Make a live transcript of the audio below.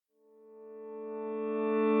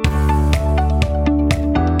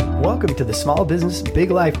Welcome to the Small Business Big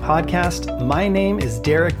Life podcast. My name is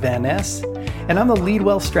Derek Van Ness, and I'm the lead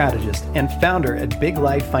wealth strategist and founder at Big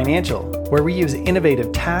Life Financial, where we use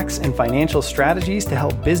innovative tax and financial strategies to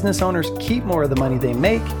help business owners keep more of the money they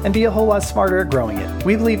make and be a whole lot smarter at growing it.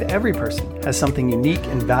 We believe every person has something unique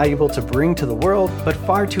and valuable to bring to the world, but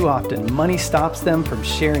far too often money stops them from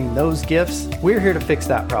sharing those gifts. We're here to fix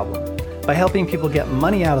that problem by helping people get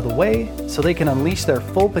money out of the way so they can unleash their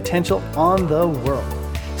full potential on the world.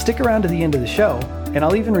 Stick around to the end of the show, and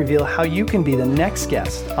I'll even reveal how you can be the next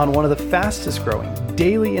guest on one of the fastest growing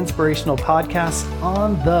daily inspirational podcasts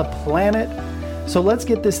on the planet. So let's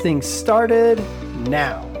get this thing started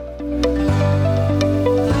now.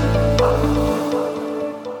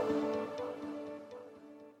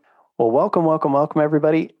 Well, welcome,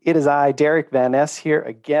 everybody. It is I, Derek Van Ness, here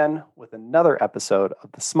again with another episode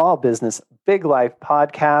of the Small Business Big Life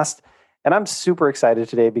podcast. And I'm super excited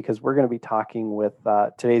today because we're going to be talking with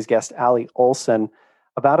today's guest, Allie Olson,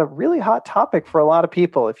 about a really hot topic for a lot of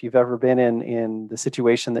people. If you've ever been in the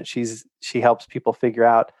situation that she helps people figure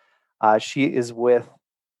out, she is with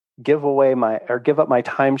Give Up My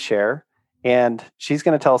Timeshare, and she's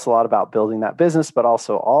going to tell us a lot about building that business, but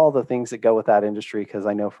also all the things that go with that industry, because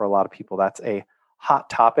I know for a lot of people that's a hot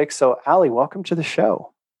topic. So, Allie, welcome to the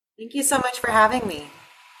show. Thank you so much for having me.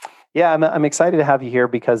 Yeah, I'm excited to have you here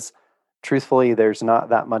because truthfully, there's not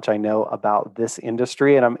that much I know about this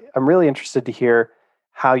industry, and I'm really interested to hear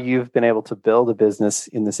how you've been able to build a business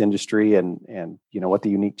in this industry, and you know what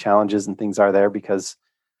the unique challenges and things are there. Because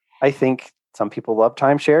I think some people love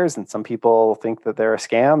timeshares, and some people think that they're a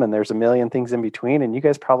scam, and there's a million things in between. And you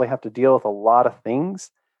guys probably have to deal with a lot of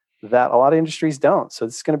things that a lot of industries don't. So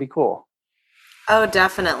this is going to be cool. Oh,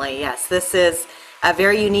 definitely. Yes, this is a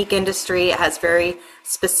very unique industry. It has very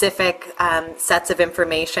specific sets of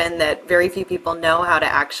information that very few people know how to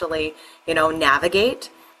actually,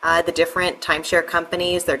 navigate the different timeshare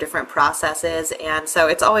companies, their different processes. And so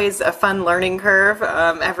it's always a fun learning curve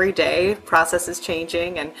every day. Process is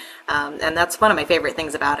changing. And that's one of my favorite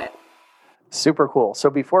things about it. Super cool.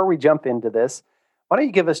 So before we jump into this, why don't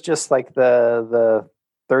you give us just like the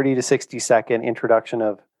 30 to 60 second introduction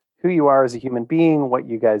of who you are as a human being, what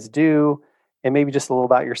you guys do, and maybe just a little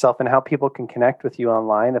about yourself and how people can connect with you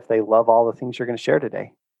online if they love all the things you're going to share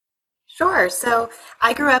today. Sure. So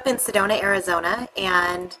I grew up in Sedona, Arizona,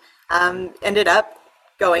 and ended up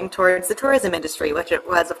going towards the tourism industry, which it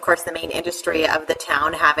was, of course, the main industry of the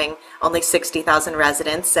town, having only 60,000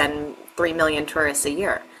 residents and 3 million tourists a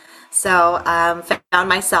year. So found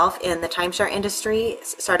myself in the timeshare industry,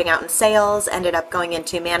 starting out in sales, ended up going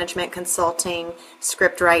into management consulting,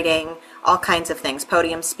 script writing, all kinds of things,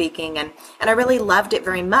 podium speaking. And I really loved it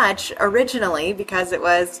very much originally because it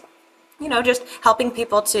was, just helping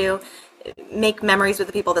people to make memories with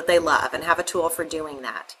the people that they love and have a tool for doing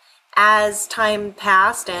that. As time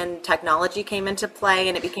passed and technology came into play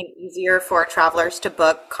and it became easier for travelers to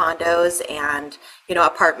book condos and,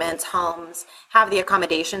 apartments, homes, have the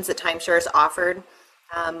accommodations that timeshares offered,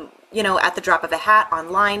 at the drop of a hat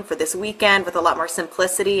online for this weekend with a lot more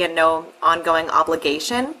simplicity and no ongoing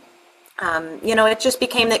obligation. It just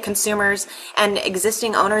became that consumers and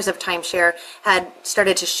existing owners of timeshare had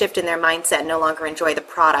started to shift in their mindset and no longer enjoy the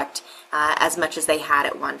product as much as they had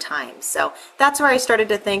at one time. So that's where I started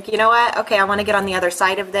to think, you know what, okay, I want to get on the other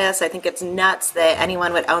side of this. I think it's nuts that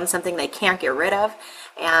anyone would own something they can't get rid of.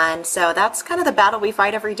 And so that's kind of the battle we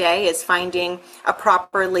fight every day, is finding a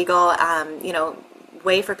proper legal,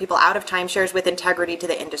 way for people out of timeshares with integrity to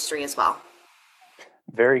the industry as well.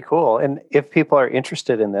 Very cool. And if people are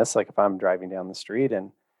interested in this, like if I'm driving down the street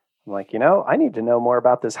and I'm like, I need to know more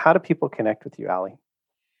about this, how do people connect with you, Allie?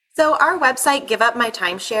 So our website, Give Up My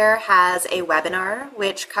Timeshare, has a webinar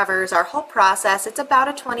which covers our whole process. It's about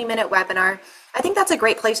a 20-minute webinar. I think that's a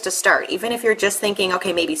great place to start. Even if you're just thinking,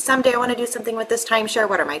 okay, maybe someday I want to do something with this timeshare.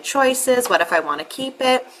 What are my choices? What if I want to keep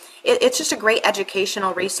it? It's just a great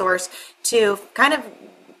educational resource to kind of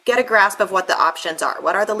get a grasp of what the options are.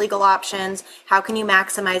 What are the legal options? How can you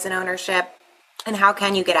maximize an ownership? And how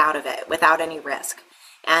can you get out of it without any risk?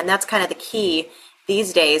 And that's kind of the key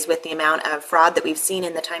these days with the amount of fraud that we've seen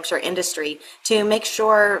in the timeshare industry, to make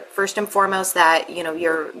sure first and foremost that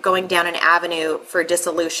you're going down an avenue for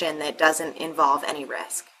dissolution that doesn't involve any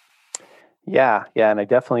risk. Yeah, and I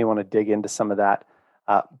definitely want to dig into some of that.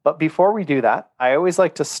 But before we do that, I always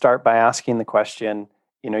like to start by asking the question,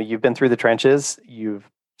 you've been through the trenches, you've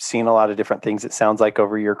seen a lot of different things, it sounds like,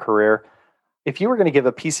 over your career. If you were going to give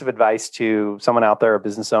a piece of advice to someone out there, a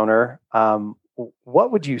business owner,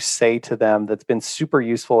 what would you say to them that's been super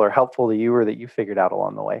useful or helpful to you, or that you figured out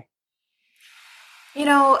along the way?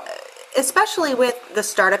 especially with the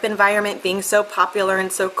startup environment being so popular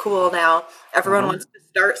and so cool now, everyone Mm-hmm. wants to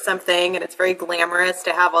start something, and it's very glamorous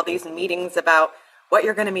to have all these meetings about what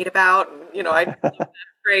you're going to meet about. I love that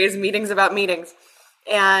phrase, meetings about meetings.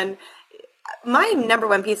 And my number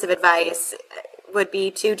one piece of advice would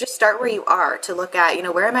be to just start where you are, to look at,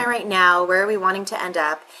 where am I right now? Where are we wanting to end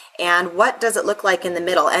up? And what does it look like in the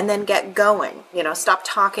middle? And then get going. Stop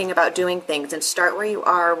talking about doing things and start where you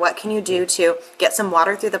are. What can you do to get some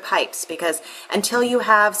water through the pipes? Because until you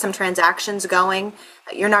have some transactions going,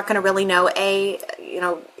 you're not going to really know,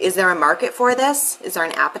 is there a market for this? Is there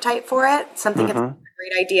an appetite for it? Something that's a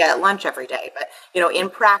great idea at lunch every day, but, in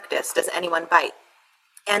practice, does anyone bite?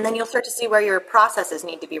 And then you'll start to see where your processes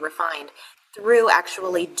need to be refined through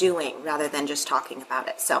actually doing rather than just talking about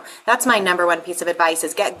it. So that's my number one piece of advice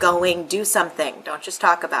is get going, do something. Don't just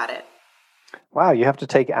talk about it. Wow, you have to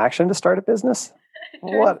take action to start a business?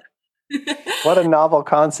 What a novel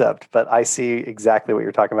concept, but I see exactly what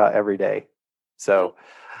you're talking about every day. So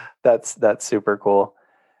that's super cool.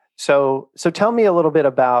 So tell me a little bit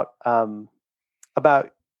about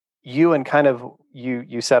you and kind of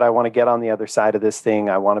you said, I want to get on the other side of this thing.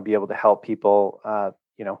 I want to be able to help people,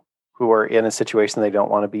 who are in a situation they don't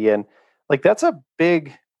want to be in. Like that's a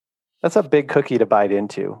big cookie to bite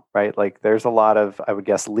into, right? Like there's a lot of, I would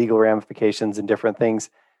guess, legal ramifications and different things.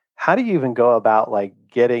 How do you even go about like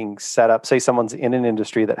getting set up? Say someone's in an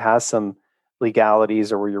industry that has some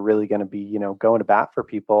legalities or where you're really going to be, going to bat for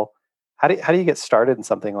people. How do you get started in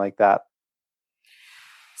something like that?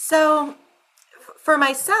 So for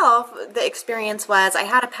myself, the experience was I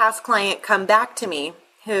had a past client come back to me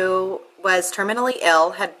who was terminally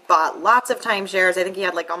ill, had bought lots of timeshares. I think he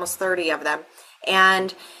had like almost 30 of them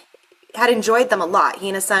and had enjoyed them a lot. He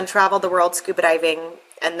and his son traveled the world scuba diving,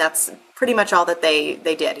 and that's pretty much all that they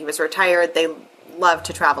did. He was retired. They loved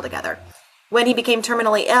to travel together. When he became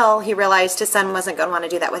terminally ill, he realized his son wasn't going to want to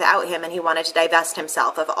do that without him, and he wanted to divest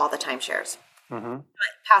himself of all the timeshares,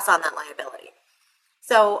 pass on that liability.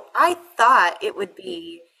 So I thought it would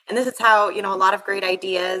be, and this is how, a lot of great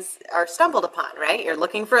ideas are stumbled upon, right? You're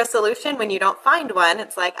looking for a solution. When you don't find one,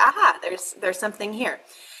 it's like, aha, there's something here.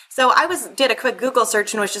 So I did a quick Google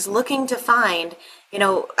search and was just looking to find,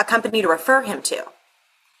 a company to refer him to.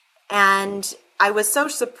 And I was so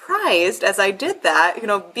surprised as I did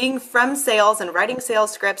that, being from sales and writing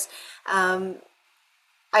sales scripts,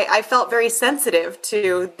 I felt very sensitive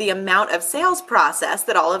to the amount of sales process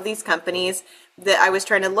that all of these companies that I was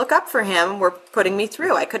trying to look up for him were putting me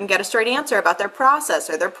through. I couldn't get a straight answer about their process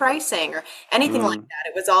or their pricing or anything like that.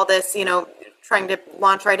 It was all this, trying to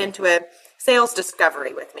launch right into a sales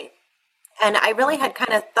discovery with me. And I really had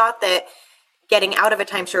kind of thought that getting out of a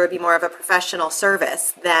timeshare would be more of a professional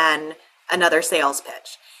service than another sales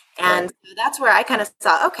pitch. And so that's where I kind of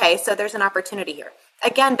saw, okay, so there's an opportunity here.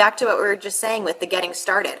 Again, back to what we were just saying with the getting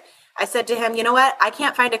started. I said to him, you know what? I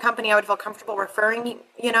can't find a company I would feel comfortable referring,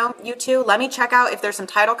 you to. Let me check out if there's some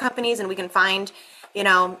title companies and we can find,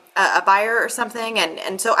 a buyer or something.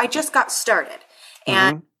 And so I just got started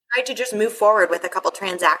and tried to just move forward with a couple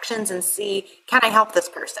transactions and see, can I help this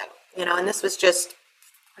person? And this was just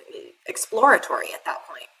exploratory at that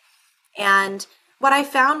point. And what I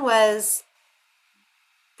found was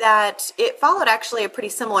that it followed actually a pretty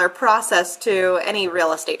similar process to any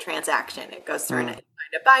real estate transaction. It goes through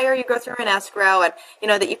find a buyer, you go through an escrow, and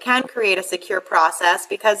that you can create a secure process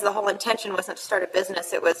because the whole intention wasn't to start a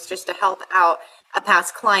business. It was just to help out a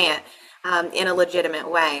past client in a legitimate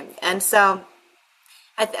way. And so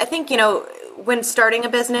I think, when starting a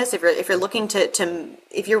business, if you're looking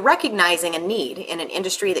if you're recognizing a need in an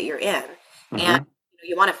industry that you're in and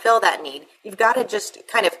you want to fill that need, you've got to just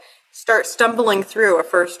kind of start stumbling through a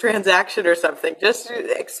first transaction or something, just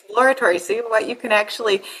exploratory, see what you can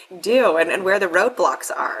actually do and where the roadblocks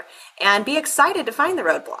are, and be excited to find the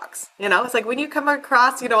roadblocks. It's like when you come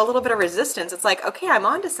across, a little bit of resistance, it's like, okay, I'm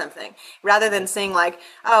onto something, rather than seeing like,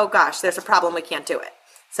 oh gosh, there's a problem, we can't do it.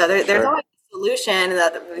 So there's always a solution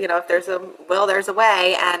that, if there's a will, there's a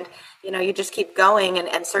way, and, you just keep going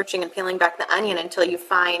and searching and peeling back the onion until you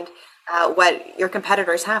find what your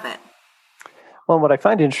competitors haven't. Well, what I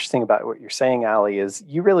find interesting about what you're saying, Allie, is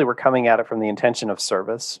you really were coming at it from the intention of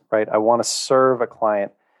service, right? I want to serve a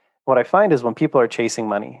client. What I find is when people are chasing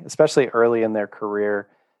money, especially early in their career,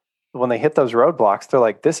 when they hit those roadblocks, they're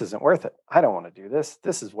like, this isn't worth it. I don't want to do this.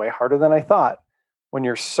 This is way harder than I thought. When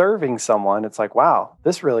you're serving someone, it's like, wow,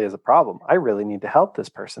 this really is a problem. I really need to help this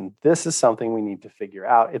person. This is something we need to figure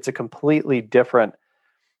out. It's a completely different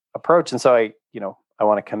approach. And so I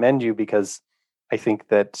want to commend you because I think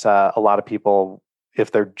that a lot of people,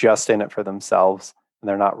 if they're just in it for themselves and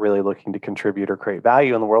they're not really looking to contribute or create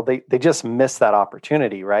value in the world, they just miss that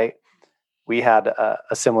opportunity, right? we had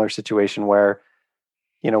a similar situation where,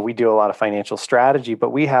 we do a lot of financial strategy,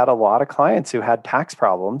 but we had a lot of clients who had tax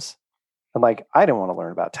problems. And like, I didn't want to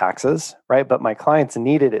learn about taxes, right? But my clients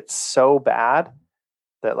needed it so bad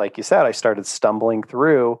that, like you said, I started stumbling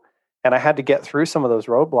through, and I had to get through some of those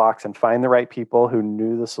roadblocks and find the right people who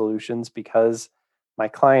knew the solutions because my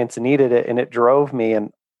clients needed it. And it drove me.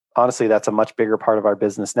 And honestly, that's a much bigger part of our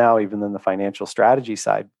business now, even than the financial strategy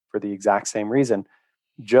side, for the exact same reason,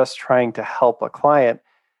 just trying to help a client.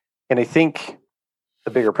 And I think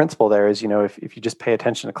the bigger principle there is, if you just pay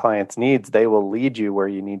attention to clients' needs, they will lead you where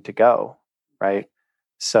you need to go, right?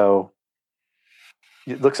 So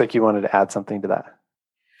it looks like you wanted to add something to that.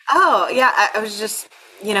 Oh, yeah. I was just,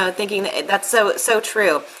 thinking that's so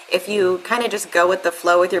true. If you kind of just go with the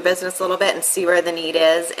flow with your business a little bit and see where the need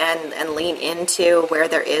is and lean into where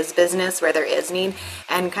there is business, where there is need,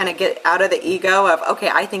 and kind of get out of the ego of, okay,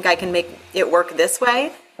 I think I can make it work this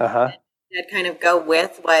way. And kind of go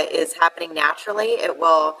with what is happening naturally, it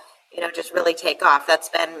will, just really take off. That's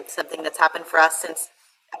been something that's happened for us since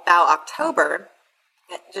about October.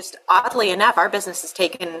 Just oddly enough, our business has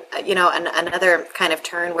taken, another kind of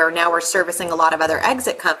turn where now we're servicing a lot of other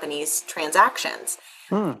exit companies' transactions.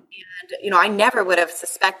 And, I never would have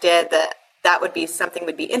suspected that would be something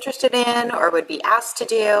we'd be interested in or would be asked to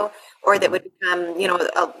do, or that would become,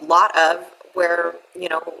 a lot of where,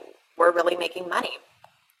 we're really making money.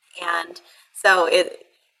 And so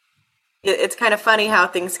it's kind of funny how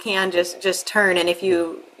things can just turn. And if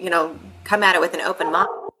you, come at it with an open mind,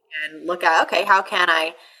 and look at, okay, how can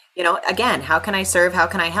I, how can I serve? How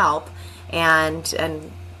can I help? And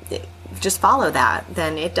just follow that.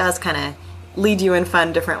 Then it does kind of lead you in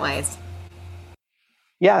fun, different ways.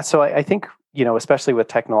 Yeah. So I think, especially with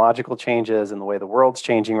technological changes and the way the world's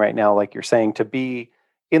changing right now, like you're saying, to be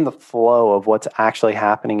in the flow of what's actually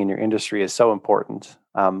happening in your industry is so important.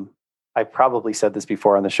 I probably said this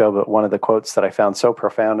before on the show, but one of the quotes that I found so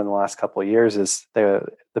profound in the last couple of years is the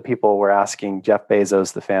people were asking Jeff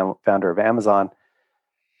Bezos, the founder of Amazon,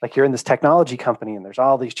 like, you're in this technology company and there's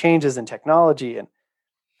all these changes in technology and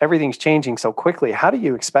everything's changing so quickly. How do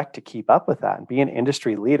you expect to keep up with that and be an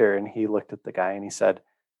industry leader? And he looked at the guy and he said,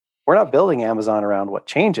 we're not building Amazon around what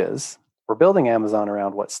changes. We're building Amazon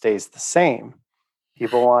around what stays the same.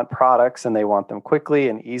 People want products and they want them quickly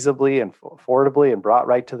and easily and affordably and brought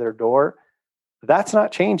right to their door. That's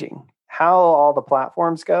not changing. How all the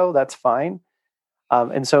platforms go, that's fine.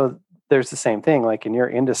 And so there's the same thing, like in your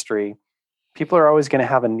industry, people are always going to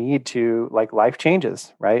have a need to, like, life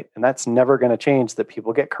changes, right? And that's never going to change, that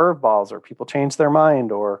people get curveballs or people change their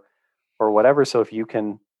mind or whatever. So if you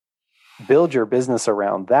can build your business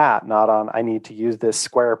around that, not on, I need to use this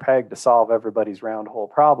square peg to solve everybody's round hole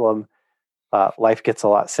problem, life gets a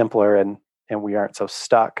lot simpler and we aren't so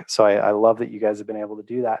stuck. So I love that you guys have been able to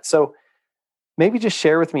do that. So maybe just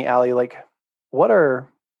share with me, Allie, like, what are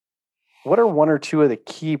one or two of the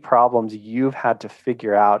key problems you've had to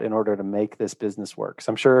figure out in order to make this business work? Because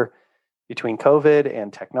I'm sure between COVID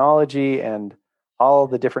and technology and all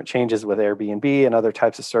the different changes with Airbnb and other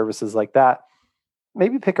types of services like that,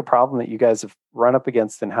 maybe pick a problem that you guys have run up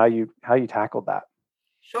against and how you tackled that.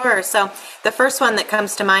 Sure. So the first one that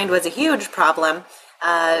comes to mind was a huge problem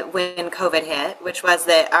when COVID hit, which was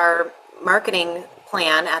that our marketing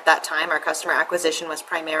plan at that time, our customer acquisition, was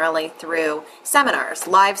primarily through seminars,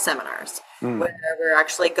 live seminars, where we're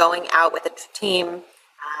actually going out with a team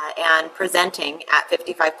and presenting at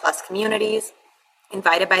 55 plus communities,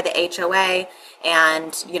 invited by the HOA,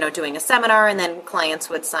 and, doing a seminar, and then clients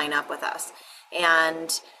would sign up with us.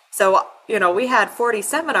 And so, we had 40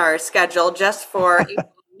 seminars scheduled just for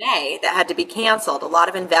May that had to be canceled. A lot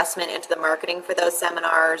of investment into the marketing for those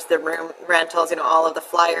seminars, the room rentals, all of the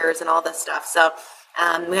flyers and all this stuff. So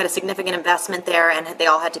we had a significant investment there, and they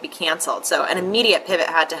all had to be canceled. So an immediate pivot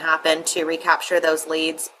had to happen to recapture those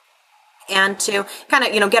leads and to kind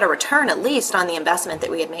of, get a return at least on the investment that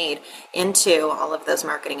we had made into all of those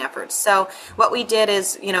marketing efforts. So what we did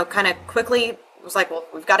is, kind of quickly was like, well,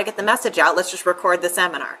 we've got to get the message out. Let's just record the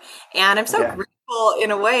seminar. And I'm so grateful in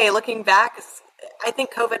a way, looking back. I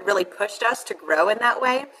think COVID really pushed us to grow in that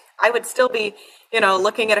way. I would still be,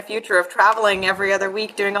 looking at a future of traveling every other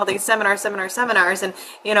week, doing all these seminars. And,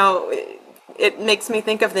 it makes me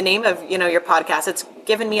think of the name of, your podcast. It's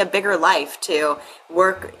given me a bigger life to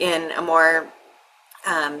work in a more,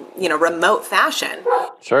 remote fashion.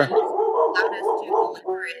 Sure. Allowed us to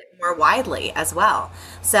deliver it more widely as well.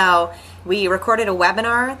 So we recorded a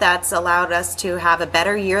webinar that's allowed us to have a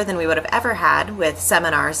better year than we would have ever had with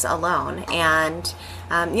seminars alone. And,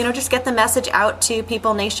 just get the message out to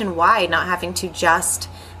people nationwide, not having to just,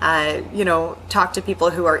 talk to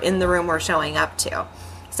people who are in the room we're showing up to.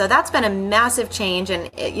 So that's been a massive change. And,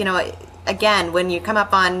 again, when you come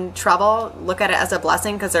up on trouble, look at it as a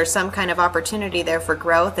blessing because there's some kind of opportunity there for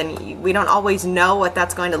growth. And we don't always know what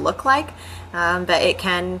that's going to look like, but it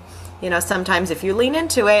can, sometimes if you lean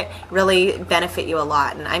into it, really benefit you a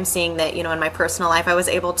lot. And I'm seeing that, in my personal life, I was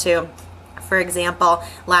able to, for example,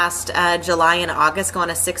 last July and August, go on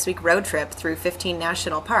a 6-week road trip through 15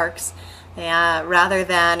 national parks. Rather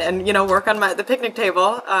than, work on the picnic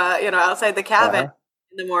table, outside the cabin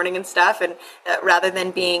in the morning and stuff, and rather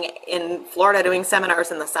than being in Florida doing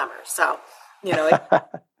seminars in the summer. So,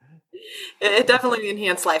 it definitely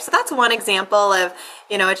enhanced life. So that's one example of,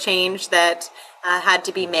 a change that had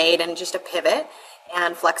to be made and just a pivot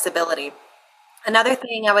and flexibility. Another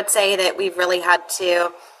thing I would say that we've really had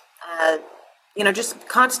to, just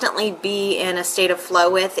constantly be in a state of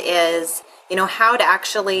flow with is, how to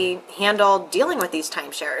actually handle dealing with these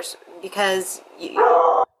timeshares. Because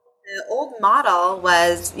the old model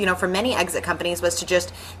was, for many exit companies was to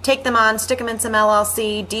just take them on, stick them in some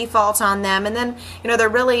LLC, default on them. And then, they're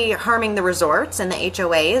really harming the resorts and the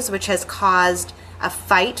HOAs, which has caused a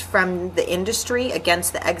fight from the industry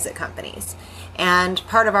against the exit companies. And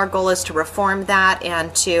part of our goal is to reform that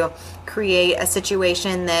and to create a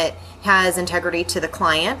situation that has integrity to the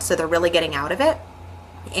client. So they're really getting out of it.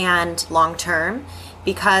 And long term,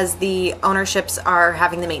 because the ownerships are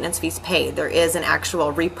having the maintenance fees paid, there is an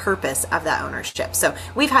actual repurpose of that ownership. So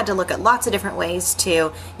we've had to look at lots of different ways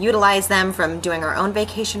to utilize them, from doing our own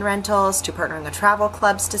vacation rentals to partnering with travel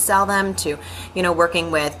clubs to sell them to,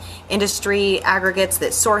 working with industry aggregates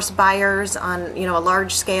that source buyers on, a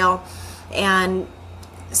large scale. And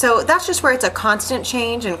so that's just where it's a constant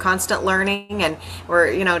change and constant learning, and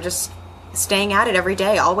we're, just staying at it every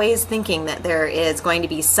day, always thinking that there is going to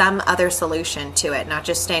be some other solution to it, not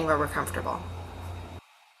just staying where we're comfortable.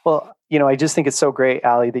 Well, I just think it's so great,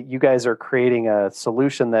 Allie, that you guys are creating a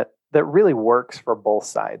solution that really works for both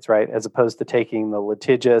sides, right? As opposed to taking the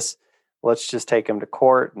litigious, let's just take them to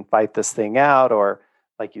court and fight this thing out, or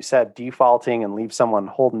like you said, defaulting and leave someone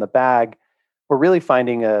holding the bag. We're really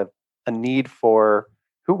finding a need for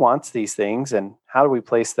who wants these things and how do we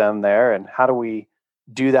place them there, and how do we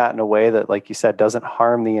do that in a way that, like you said, doesn't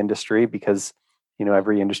harm the industry, because,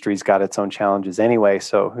 every industry's got its own challenges anyway.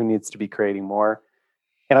 So who needs to be creating more?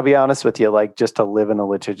 And I'll be honest with you, like, just to live in a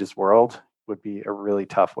litigious world would be a really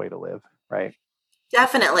tough way to live, right?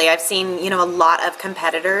 Definitely. I've seen, a lot of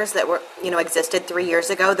competitors that were, existed 3 years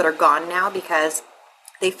ago that are gone now because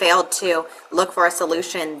they failed to look for a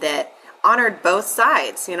solution that honored both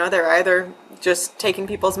sides. They're either just taking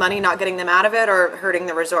people's money, not getting them out of it, or hurting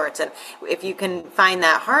the resorts. And if you can find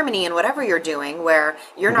that harmony in whatever you're doing, where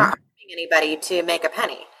you're not hurting anybody to make a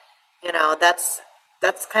penny,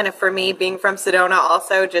 that's kind of, for me, being from Sedona,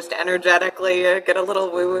 also just energetically get a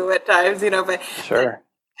little woo-woo at times, but sure.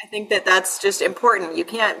 I think that that's just important. You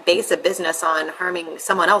can't base a business on harming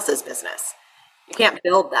someone else's business. You can't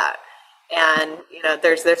build that. And,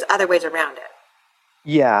 there's other ways around it.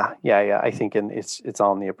 Yeah. I think it's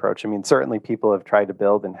all in the approach. I mean, certainly people have tried to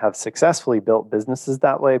build and have successfully built businesses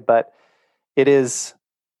that way, but it is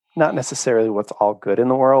not necessarily what's all good in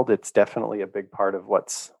the world. It's definitely a big part of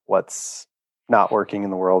what's not working in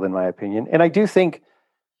the world, in my opinion. And I do think,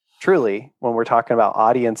 truly, when we're talking about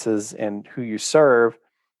audiences and who you serve,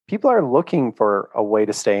 people are looking for a way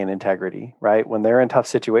to stay in integrity, right? When they're in tough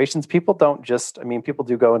situations, people people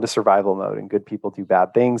do go into survival mode, and good people do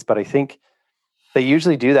bad things, but I think they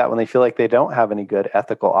usually do that when they feel like they don't have any good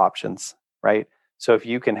ethical options, right? So if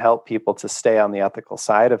you can help people to stay on the ethical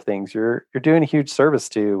side of things, you're doing a huge service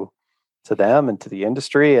to them and to the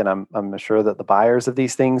industry. And I'm sure that the buyers of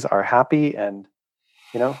these things are happy. And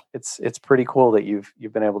it's pretty cool that you've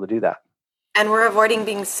been able to do that. And we're avoiding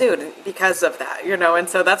being sued because of that, and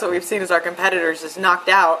so that's what we've seen as our competitors is knocked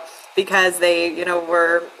out because they,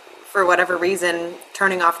 were, for whatever reason,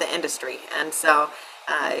 turning off the industry. And so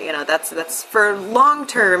that's for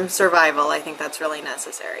long-term survival. I think that's really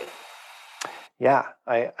necessary. Yeah,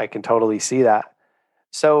 I can totally see that.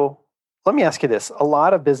 So let me ask you this. A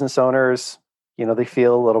lot of business owners, they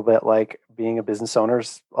feel a little bit like being a business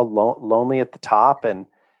owner's lonely at the top. And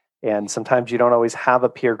sometimes you don't always have a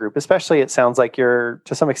peer group, especially it sounds like you're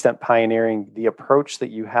to some extent pioneering the approach that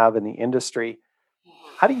you have in the industry.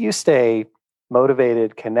 How do you stay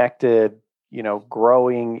motivated, connected,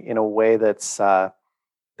 growing in a way that's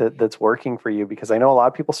working for you? Because I know a lot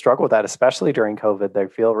of people struggle with that, especially during COVID. They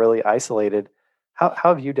feel really isolated. How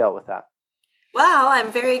have you dealt with that? Well,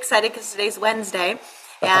 I'm very excited because today's Wednesday.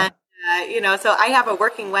 And, so I have a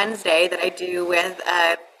working Wednesday that I do with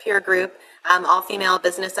a peer group, all female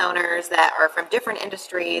business owners that are from different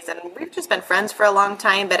industries. And we've just been friends for a long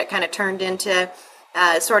time, but it kind of turned into,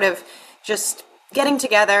 sort of just getting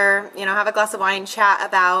together, have a glass of wine, chat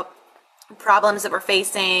about problems that we're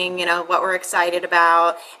facing, what we're excited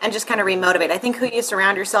about, and just kind of remotivate. I think who you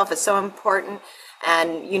surround yourself is so important,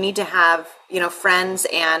 and you need to have, friends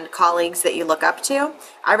and colleagues that you look up to.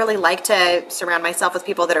 I really like to surround myself with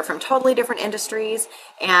people that are from totally different industries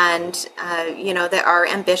and, that are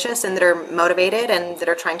ambitious and that are motivated and that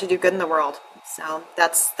are trying to do good in the world. So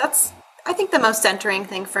that's I think the most centering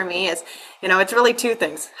thing for me is, it's really two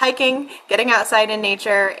things: hiking, getting outside in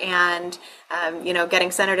nature, and,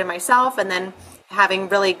 getting centered in myself, and then having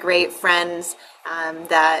really great friends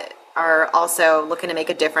that are also looking to make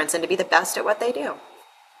a difference and to be the best at what they do.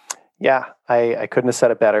 Yeah, I couldn't have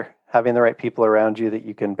said it better. Having the right people around you that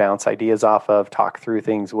you can bounce ideas off of, talk through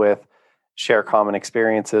things with, share common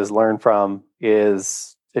experiences, learn from,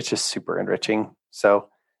 it's just super enriching. So,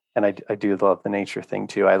 and I do love the nature thing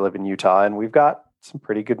too. I live in Utah and we've got some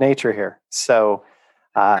pretty good nature here. So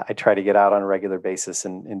I try to get out on a regular basis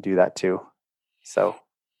and do that too. So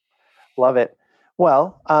love it.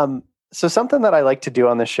 Well, so something that I like to do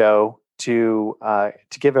on the show to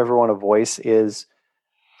give everyone a voice is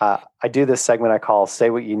I do this segment I call Say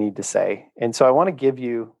What You Need to Say. And so I want to give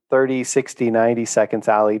you 30, 60, 90 seconds,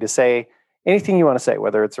 Allie, to say anything you want to say,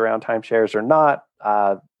 whether it's around timeshares or not,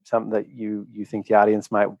 something that you think the audience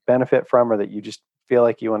might benefit from or that you just feel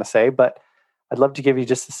like you want to say. But I'd love to give you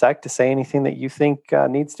just a sec to say anything that you think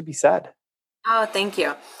needs to be said. Oh, thank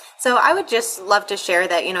you. So I would just love to share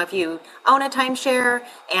that, if you own a timeshare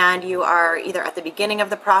and you are either at the beginning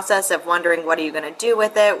of the process of wondering what are you going to do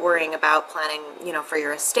with it, worrying about planning, for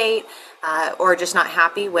your estate, or just not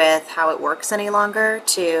happy with how it works any longer,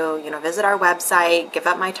 to, visit our website,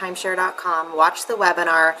 giveupmytimeshare.com, watch the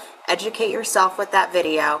webinar, educate yourself with that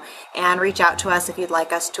video, and reach out to us if you'd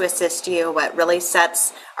like us to assist you. What really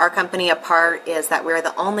sets our company apart is that we're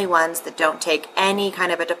the only ones that don't take any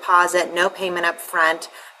kind of a deposit, no payment up front.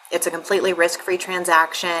 It's a completely risk-free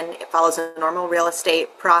transaction. It follows a normal real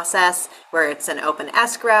estate process where it's an open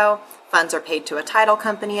escrow. Funds are paid to a title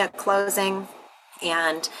company at closing.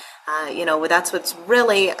 And, that's what's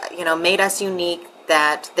really, made us unique,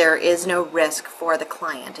 that there is no risk for the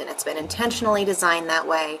client. And it's been intentionally designed that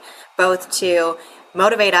way, both to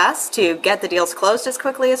motivate us to get the deals closed as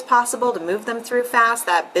quickly as possible, to move them through fast.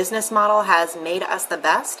 That business model has made us the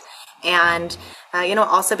best. And,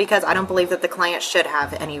 also because I don't believe that the client should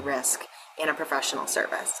have any risk in a professional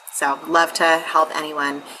service. So love to help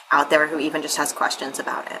anyone out there who even just has questions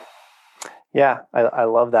about it. Yeah, I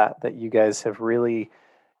love that you guys have really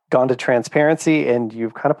gone to transparency and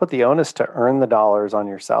you've kind of put the onus to earn the dollars on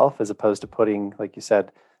yourself as opposed to putting, like you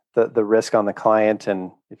said, the risk on the client.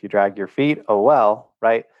 And if you drag your feet, oh, well,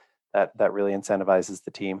 right. That really incentivizes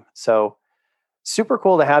the team. So super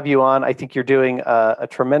cool to have you on. I think you're doing a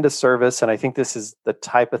tremendous service. And I think this is the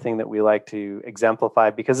type of thing that we like to exemplify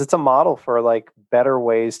because it's a model for like better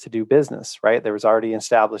ways to do business, right? There was already an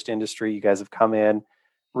established industry. You guys have come in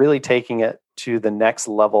really taking it to the next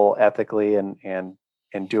level ethically and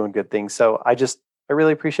doing good things. So I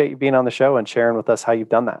really appreciate you being on the show and sharing with us how you've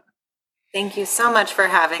done that. Thank you so much for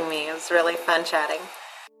having me. It was really fun chatting.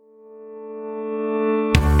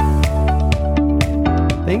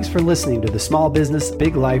 Thanks for listening to the Small Business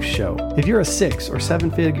Big Life Show. If you're a 6 or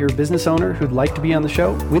 7-figure business owner who'd like to be on the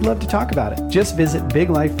show, we'd love to talk about it. Just visit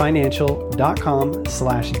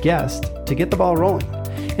biglifefinancial.com/guest to get the ball rolling.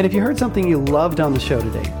 And if you heard something you loved on the show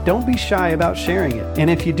today, don't be shy about sharing it. And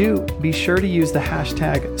if you do, be sure to use the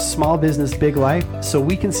hashtag #SmallBusinessBigLife so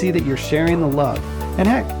we can see that you're sharing the love. And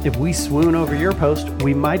heck, if we swoon over your post,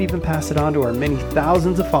 we might even pass it on to our many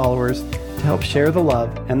thousands of followers to help share the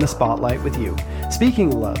love and the spotlight with you. Speaking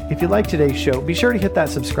of love, if you like today's show, be sure to hit that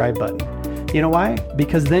subscribe button. You know why?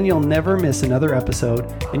 Because then you'll never miss another episode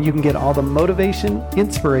and you can get all the motivation,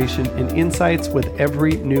 inspiration, and insights with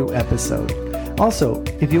every new episode. Also,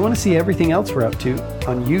 if you want to see everything else we're up to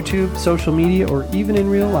on YouTube, social media, or even in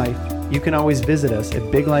real life, you can always visit us at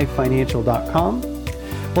biglifefinancial.com.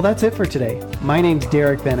 Well, that's it for today. My name's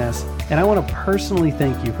Derek Van Ness, and I want to personally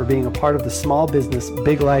thank you for being a part of the Small Business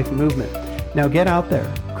Big Life movement. Now get out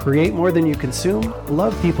there, create more than you consume,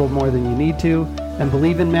 love people more than you need to, and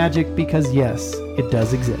believe in magic because yes, it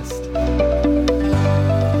does exist.